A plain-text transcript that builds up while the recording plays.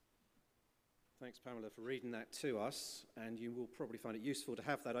Thanks, Pamela, for reading that to us, and you will probably find it useful to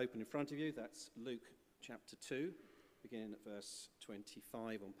have that open in front of you. That's Luke chapter 2, beginning at verse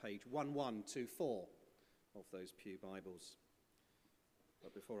 25 on page 1124 of those pew Bibles.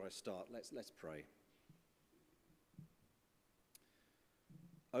 But before I start, let's pray.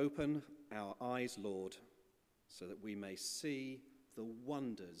 Open our eyes, Lord, so that we may see the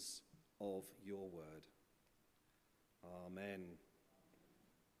wonders of your word. Amen.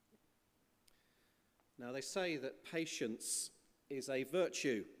 Now, they say that patience is a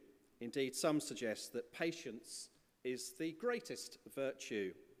virtue. Indeed, some suggest that patience is the greatest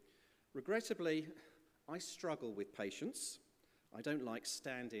virtue. Regrettably, I struggle with patience. I don't like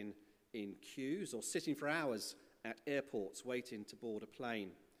standing in queues or sitting for hours at airports waiting to board a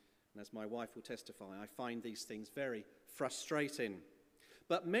plane. And as my wife will testify, I find these things very frustrating.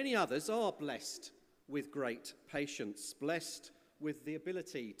 But many others are blessed with great patience, blessed with the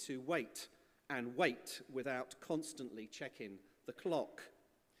ability to wait and wait without constantly checking the clock.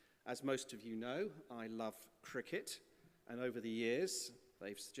 As most of you know, I love cricket, and over the years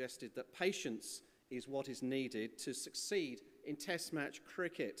they've suggested that patience is what is needed to succeed in test match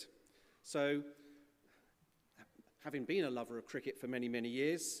cricket. So, having been a lover of cricket for many, many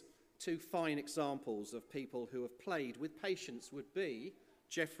years, two fine examples of people who have played with patience would be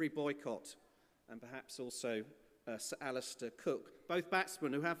Geoffrey Boycott and perhaps also Sir Alistair Cook, both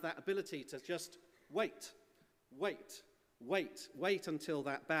batsmen who have that ability to just wait until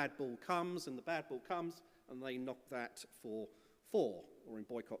that bad ball comes, and the bad ball comes, and they knock that for four, or in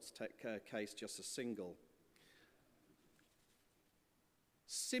Boycott's case, just a single.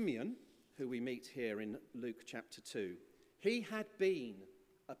 Simeon, who we meet here in Luke chapter 2, he had been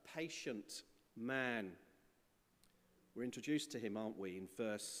a patient man. We're introduced to him, aren't we, in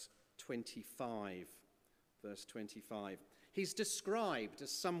verse 25. Verse 25. He's described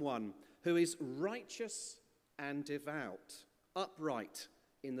as someone who is righteous and devout, upright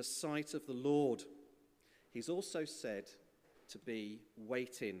in the sight of the Lord. He's also said to be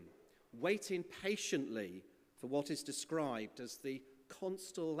waiting patiently for what is described as the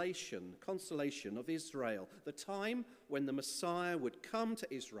consolation of Israel, the time when the Messiah would come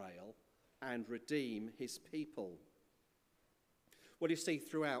to Israel and redeem his people. Well, you see,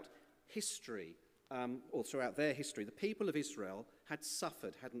 throughout history, or throughout their history, the people of Israel had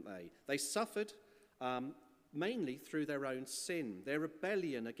suffered, hadn't they? They suffered mainly through their own sin, their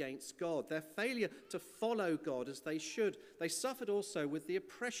rebellion against God, their failure to follow God as they should. They suffered also with the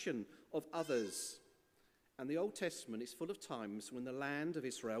oppression of others. And the Old Testament is full of times when the land of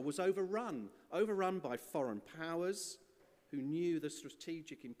Israel was overrun by foreign powers who knew the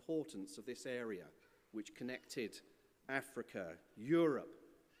strategic importance of this area, which connected Africa, Europe,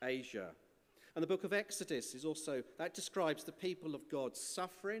 Asia. And the book of Exodus is also, that describes the people of God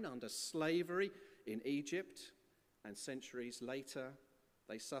suffering under slavery in Egypt, and centuries later,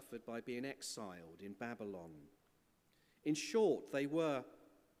 they suffered by being exiled in Babylon. In short, they were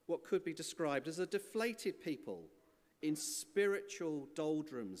what could be described as a deflated people in spiritual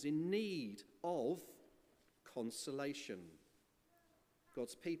doldrums, in need of consolation.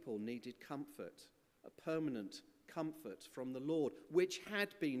 God's people needed comfort, a permanent comfort from the Lord, which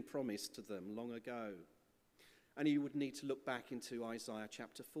had been promised to them long ago. And you would need to look back into Isaiah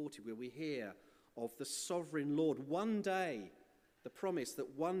chapter 40, where we hear of the sovereign Lord. One day, the promise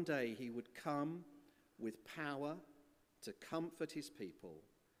that one day he would come with power to comfort his people,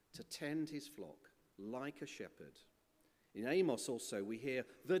 to tend his flock like a shepherd. In Amos also we hear,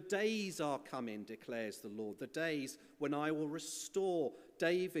 "The days are coming, declares the Lord, the days when I will restore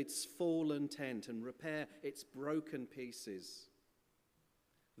David's fallen tent and repair its broken pieces."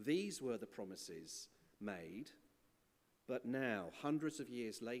 These were the promises made, but now, hundreds of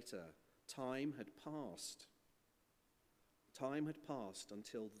years later, time had passed. Time had passed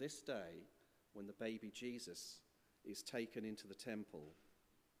until this day when the baby Jesus is taken into the temple.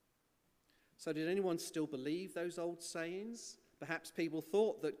 So did anyone still believe those old sayings? Perhaps people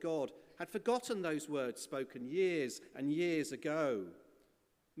thought that God had forgotten those words spoken years and years ago.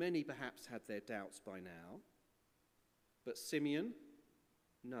 Many perhaps had their doubts by now. But Simeon?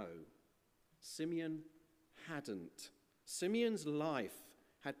 No. Simeon hadn't. Simeon's life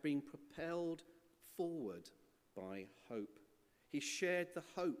had been propelled forward by hope. He shared the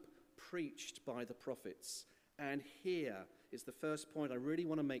hope preached by the prophets. And here is the first point I really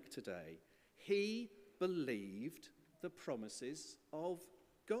want to make today. He believed the promises of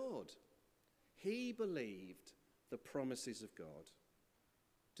God. He believed the promises of God.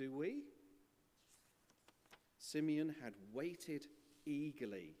 Do we? Simeon had waited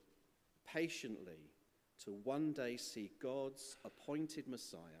eagerly, patiently, to one day see God's appointed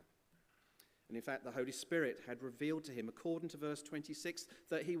Messiah. And in fact, the Holy Spirit had revealed to him, according to verse 26,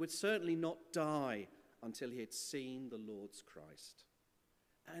 that he would certainly not die until he had seen the Lord's Christ.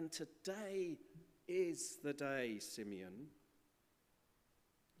 And today is the day, Simeon.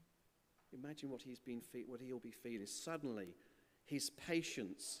 Imagine what he'll be feeling. Suddenly, his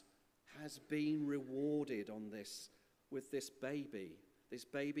patience has been rewarded with this baby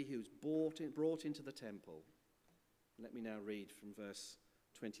who's brought into the temple. Let me now read from verse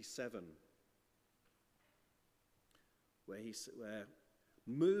 27, where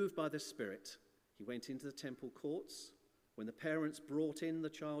moved by the Spirit, he went into the temple courts. When the parents brought in the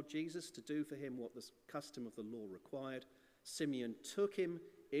child Jesus to do for him what the custom of the law required, Simeon took him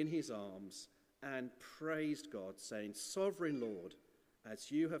in his arms and praised God, saying, "Sovereign Lord,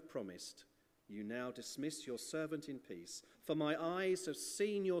 as you have promised, you now dismiss your servant in peace. For my eyes have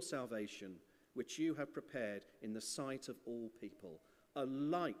seen your salvation, which you have prepared in the sight of all people, a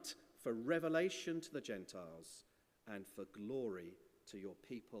light for revelation to the Gentiles and for glory to your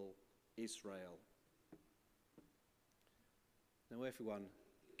people Israel." Now everyone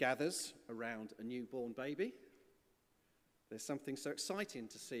gathers around a newborn baby. There's something so exciting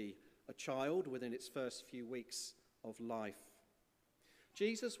to see a child within its first few weeks of life.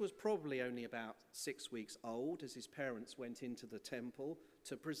 Jesus was probably only about 6 weeks old as his parents went into the temple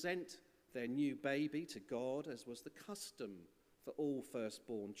to present their new baby to God, as was the custom for all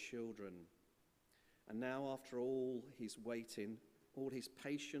firstborn children. And now, after all his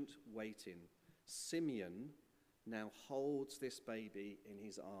patient waiting, Simeon now holds this baby in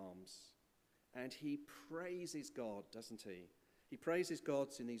his arms. And he praises God, doesn't he? He praises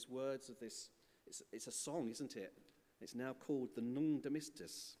God in these words of this. It's a song, isn't it? It's now called the Nunc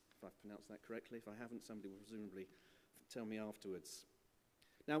Dimittis, if I've pronounced that correctly. If I haven't, somebody will presumably tell me afterwards.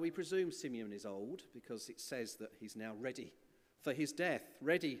 Now, we presume Simeon is old because it says that he's now ready for his death,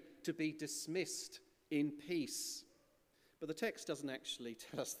 ready to be dismissed in peace. But the text doesn't actually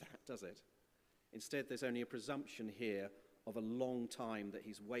tell us that, does it? Instead, there's only a presumption here of a long time that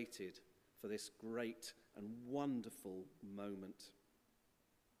he's waited for this great and wonderful moment.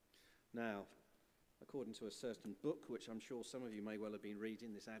 Now, according to a certain book, which I'm sure some of you may well have been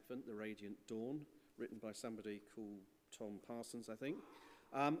reading this Advent, The Radiant Dawn, written by somebody called Tom Parsons, I think,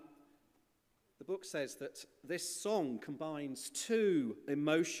 the book says that this song combines two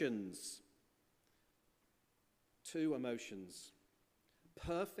emotions,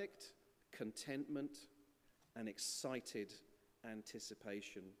 perfect contentment and excited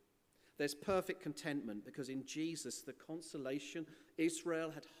anticipation. There's perfect contentment because in Jesus, the consolation Israel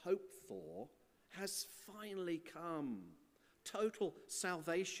had hoped for has finally come. Total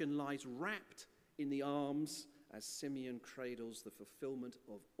salvation lies wrapped in the arms as Simeon cradles the fulfillment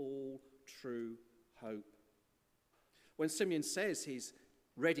of all true hope. When Simeon says he's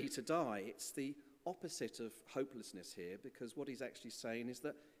ready to die, it's the opposite of hopelessness here, because what he's actually saying is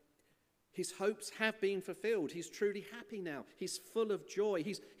that his hopes have been fulfilled. He's truly happy now. He's full of joy.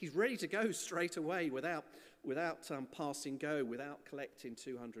 He's ready to go straight away without passing go, without collecting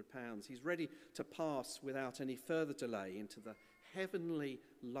 £200. He's ready to pass without any further delay into the heavenly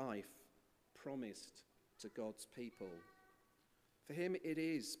life promised to God's people. For him, it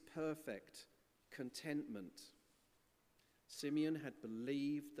is perfect contentment. Simeon had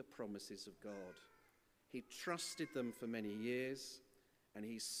believed the promises of God. He trusted them for many years, and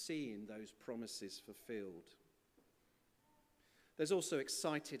he's seeing those promises fulfilled. There's also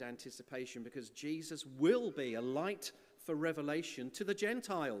excited anticipation because Jesus will be a light for revelation to the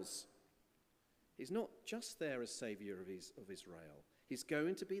Gentiles. He's not just there as Saviour of Israel. He's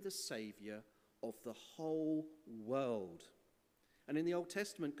going to be the Saviour of the whole world. And in the Old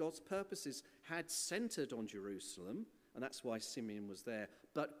Testament, God's purposes had centred on Jerusalem, and that's why Simeon was there.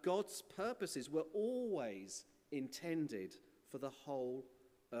 But God's purposes were always intended for the whole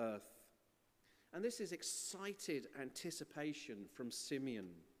earth. And this is excited anticipation from Simeon.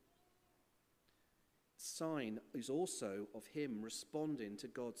 Sign is also of him responding to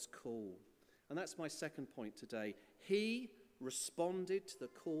God's call. And that's my second point today. He responded to the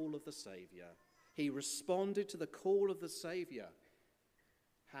call of the Saviour. He responded to the call of the Saviour.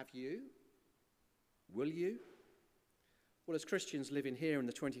 Have you? Will you? Well, as Christians living here in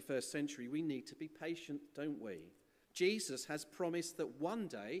the 21st century, we need to be patient, don't we? Jesus has promised that one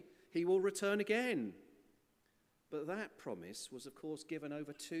day he will return again. But that promise was, of course, given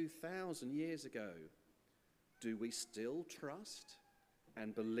over 2,000 years ago. Do we still trust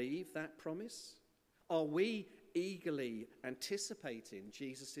and believe that promise? Are we eagerly anticipating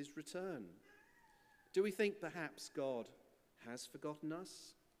Jesus' return? Do we think perhaps God has forgotten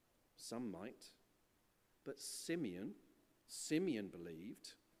us? Some might. But Simeon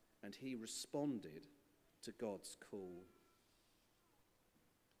believed, and and he responded to God's call.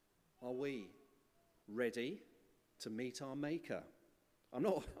 Are we ready to meet our Maker? I'm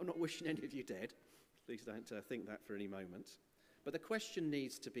not wishing any of you dead. Please don't think that for any moment. But the question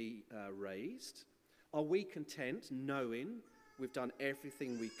needs to be raised. Are we content knowing we've done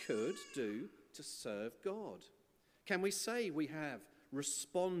everything we could do to serve God? Can we say we have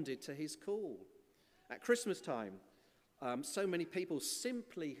responded to his call? At Christmas time, so many people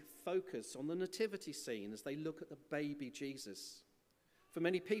simply focus on the nativity scene as they look at the baby Jesus. For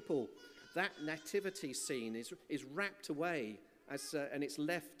many people, that nativity scene is wrapped away and it's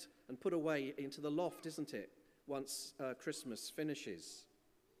left and put away into the loft, isn't it, once Christmas finishes.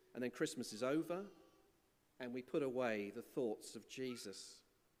 And then Christmas is over and we put away the thoughts of Jesus.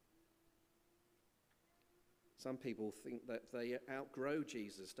 Some people think that they outgrow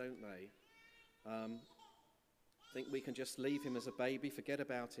Jesus, don't they? Think we can just leave him as a baby, forget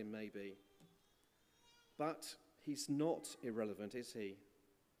about him maybe. But he's not irrelevant, is he?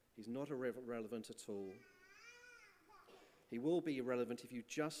 He's not irrelevant at all. He will be irrelevant if you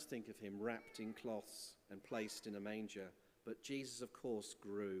just think of him wrapped in cloths and placed in a manger. But Jesus, of course,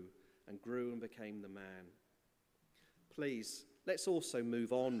 grew and became the man. Please, let's also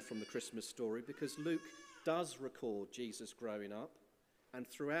move on from the Christmas story, because Luke does record Jesus growing up. And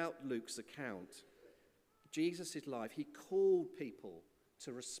throughout Luke's account, Jesus' life, he called people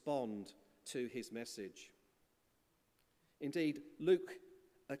to respond to his message. Indeed, Luke,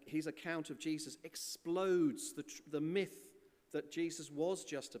 his account of Jesus explodes the myth that Jesus was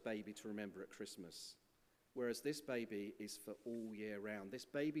just a baby to remember at Christmas, whereas this baby is for all year round. This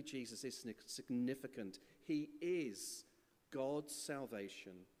baby Jesus is significant. He is God's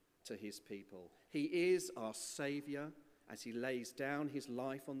salvation to his people. He is our Saviour as he lays down his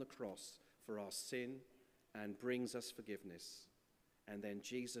life on the cross for our sin and brings us forgiveness. And then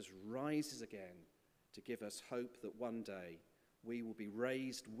Jesus rises again to give us hope that one day we will be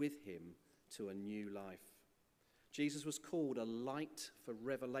raised with him to a new life. Jesus was called a light for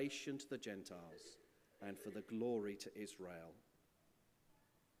revelation to the Gentiles and for the glory to Israel.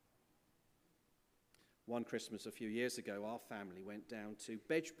 One Christmas a few years ago, our family went down to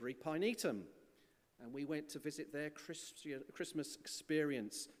Bedgebury, Pinetum, and we went to visit their Christmas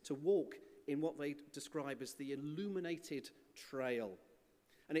experience, to walk in what they describe as the illuminated trail.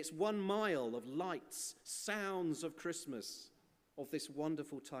 And it's 1 mile of lights, sounds of Christmas, of this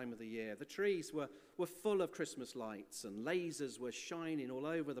wonderful time of the year. The trees were full of Christmas lights and lasers were shining all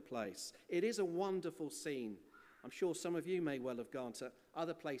over the place. It is a wonderful scene. I'm sure some of you may well have gone to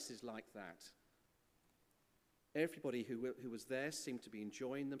other places like that. Everybody who was there seemed to be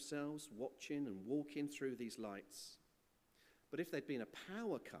enjoying themselves, watching and walking through these lights. But if there'd been a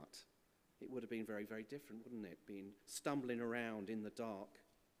power cut, it would have been very, very different, wouldn't it? Being stumbling around in the dark.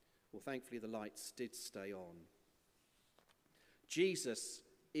 Well, thankfully the lights did stay on. Jesus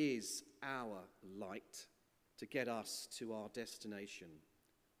is our light to get us to our destination.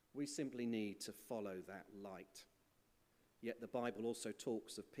 We simply need to follow that light. Yet the Bible also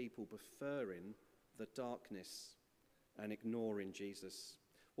talks of people preferring the darkness and ignoring Jesus.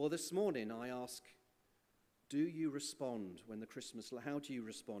 Well, this morning I ask, how do you respond when the Christmas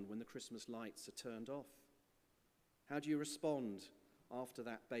lights are turned off? How do you respond after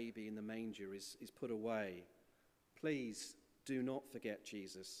that baby in the manger is put away? Please do not forget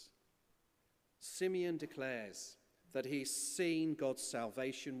Jesus. Simeon declares that he's seen God's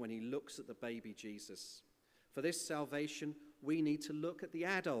salvation when he looks at the baby Jesus. For this salvation, we need to look at the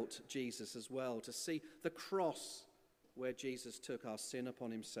adult Jesus as well, to see the cross where Jesus took our sin upon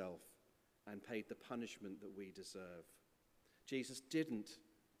himself and paid the punishment that we deserve. Jesus didn't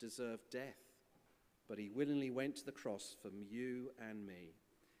deserve death, but he willingly went to the cross for you and me.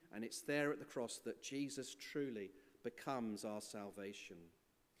 And it's there at the cross that Jesus truly becomes our salvation.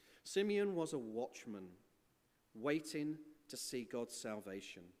 Simeon was a watchman, waiting to see God's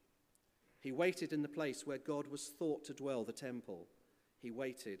salvation. He waited in the place where God was thought to dwell, the temple. He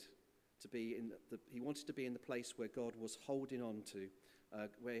wanted to be in the place where God was holding on to,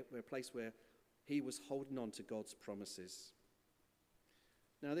 a place where he was holding on to God's promises.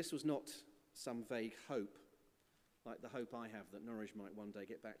 Now, this was not some vague hope, like the hope I have that Norwich might one day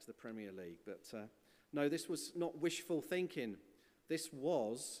get back to the Premier League. But no, this was not wishful thinking. This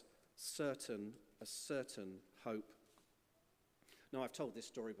was a certain hope. Now, I've told this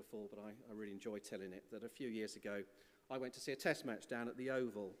story before, but I really enjoy telling it, that a few years ago, I went to see a test match down at the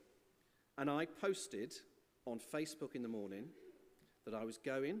Oval. And I posted on Facebook in the morning that I was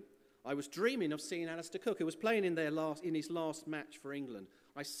going. I was dreaming of seeing Alistair Cook, who was playing in his last match for England.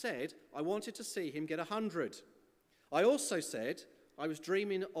 I said I wanted to see him get 100. I also said I was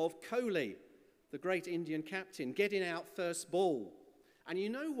dreaming of Kohli, the great Indian captain, getting out first ball. And you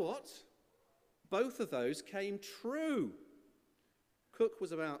know what? Both of those came true. Cook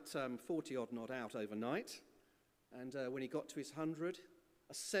was about 40-odd not out overnight. And when he got to his 100,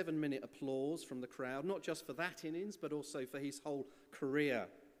 a 7-minute applause from the crowd, not just for that innings, but also for his whole career.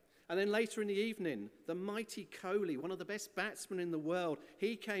 And then later in the evening, the mighty Kohli, one of the best batsmen in the world,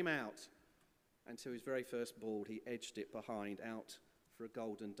 he came out. And to his very first ball, he edged it behind out for a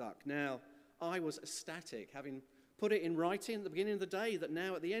golden duck. Now, I was ecstatic, having put it in writing at the beginning of the day, that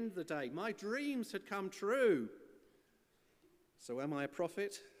now at the end of the day, my dreams had come true. So am I a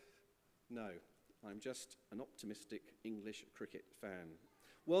prophet? No, I'm just an optimistic English cricket fan.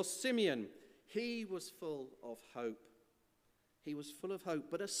 Well, Simeon, he was full of hope. He was full of hope,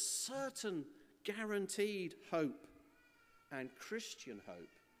 but a certain guaranteed hope. And Christian hope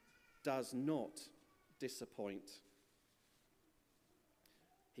does not disappoint.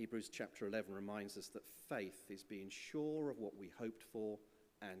 Hebrews chapter 11 reminds us that faith is being sure of what we hoped for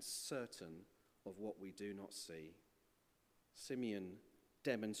and certain of what we do not see. Simeon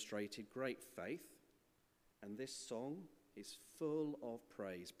demonstrated great faith, and this song is full of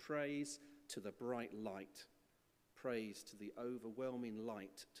praise. Praise to the bright light. Praise to the overwhelming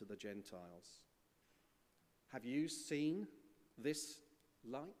light to the Gentiles. Have you seen this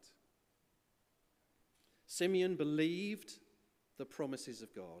light? Simeon believed the promises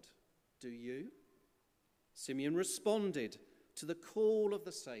of God. Do you? Simeon responded to the call of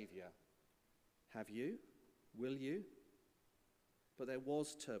the Saviour. Have you? Will you? But there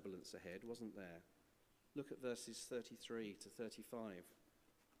was turbulence ahead, wasn't there? Look at verses 33 to 35,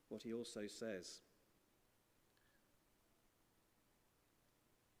 what he also says.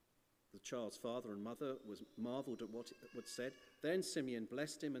 The child's father and mother marveled at what was said. Then Simeon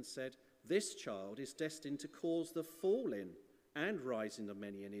blessed him and said, "This child is destined to cause the falling and rising of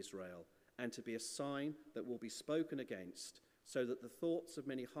many in Israel, and to be a sign that will be spoken against, so that the thoughts of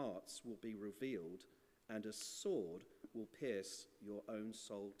many hearts will be revealed, and a sword will pierce your own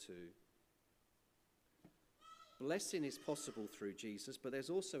soul too." Blessing is possible through Jesus, but there's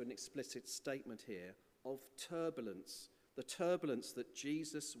also an explicit statement here of turbulence, the turbulence that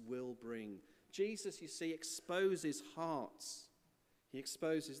Jesus will bring. Jesus, you see, exposes hearts. He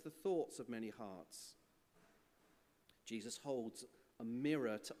exposes the thoughts of many hearts. Jesus holds a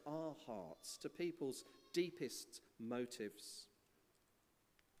mirror to our hearts, to people's deepest motives.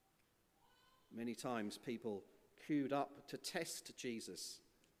 Many times people queued up to test Jesus,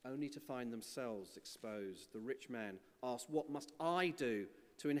 only to find themselves exposed. The rich man asked, "What must I do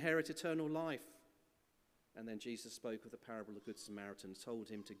to inherit eternal life?" And then Jesus spoke of the parable of the Good Samaritan, told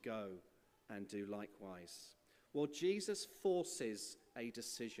him to go and do likewise. Well, Jesus forces a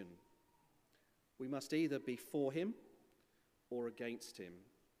decision. We must either be for him or against him.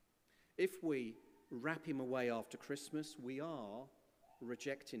 If we wrap him away after Christmas, we are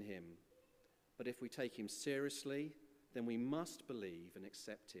rejecting him. But if we take him seriously, then we must believe and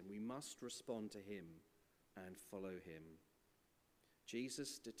accept him. We must respond to him and follow him.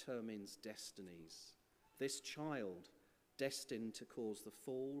 Jesus determines destinies. This child, destined to cause the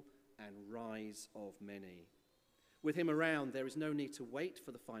fall and rise of many. With him around, there is no need to wait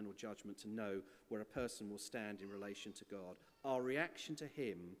for the final judgment to know where a person will stand in relation to God. Our reaction to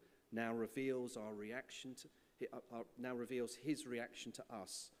him now reveals his reaction to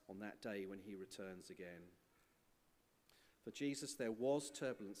us on that day when he returns again. For Jesus, there was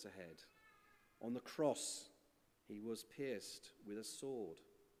turbulence ahead. On the cross, he was pierced with a sword.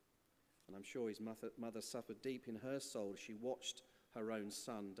 And I'm sure his mother suffered deep in her soul as she watched her own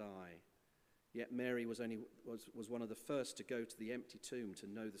son die. Yet Mary was one of the first to go to the empty tomb to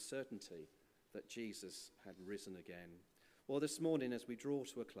know the certainty that Jesus had risen again. Well, this morning, as we draw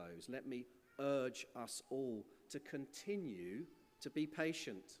to a close, let me urge us all to continue to be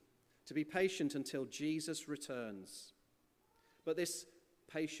patient until Jesus returns. But this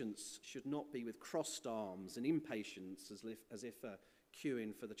patience should not be with crossed arms and impatience as if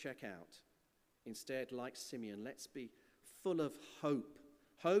queuing for the checkout. Instead, like Simeon, let's be full of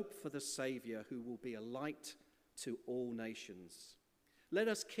hope for the Saviour who will be a light to all nations. Let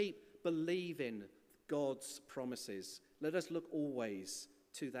us keep believing God's promises. Let us look always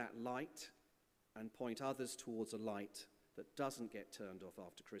to that light and point others towards a light that doesn't get turned off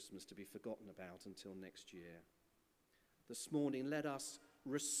after Christmas to be forgotten about until next year. This morning, let us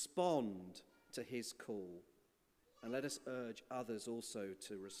respond to his call. And let us urge others also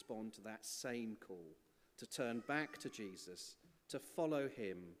to respond to that same call, to turn back to Jesus, to follow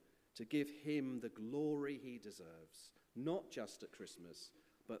him, to give him the glory he deserves, not just at Christmas,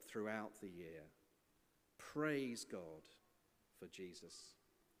 but throughout the year. Praise God for Jesus.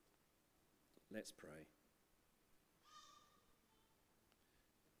 Let's pray.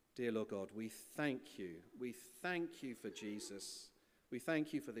 Dear Lord God, we thank you. We thank you for Jesus. We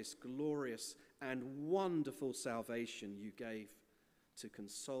thank you for this glorious and wonderful salvation you gave to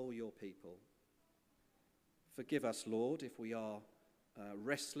console your people. Forgive us, Lord, if we are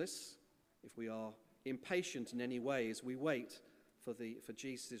restless, if we are impatient in any way as we wait for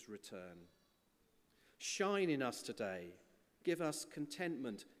Jesus' return. Shine in us today. Give us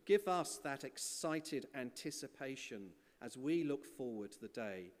contentment. Give us that excited anticipation as we look forward to the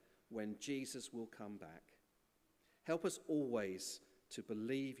day when Jesus will come back. Help us always to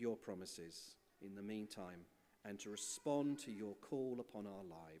believe your promises in the meantime and to respond to your call upon our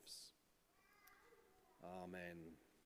lives. Amen.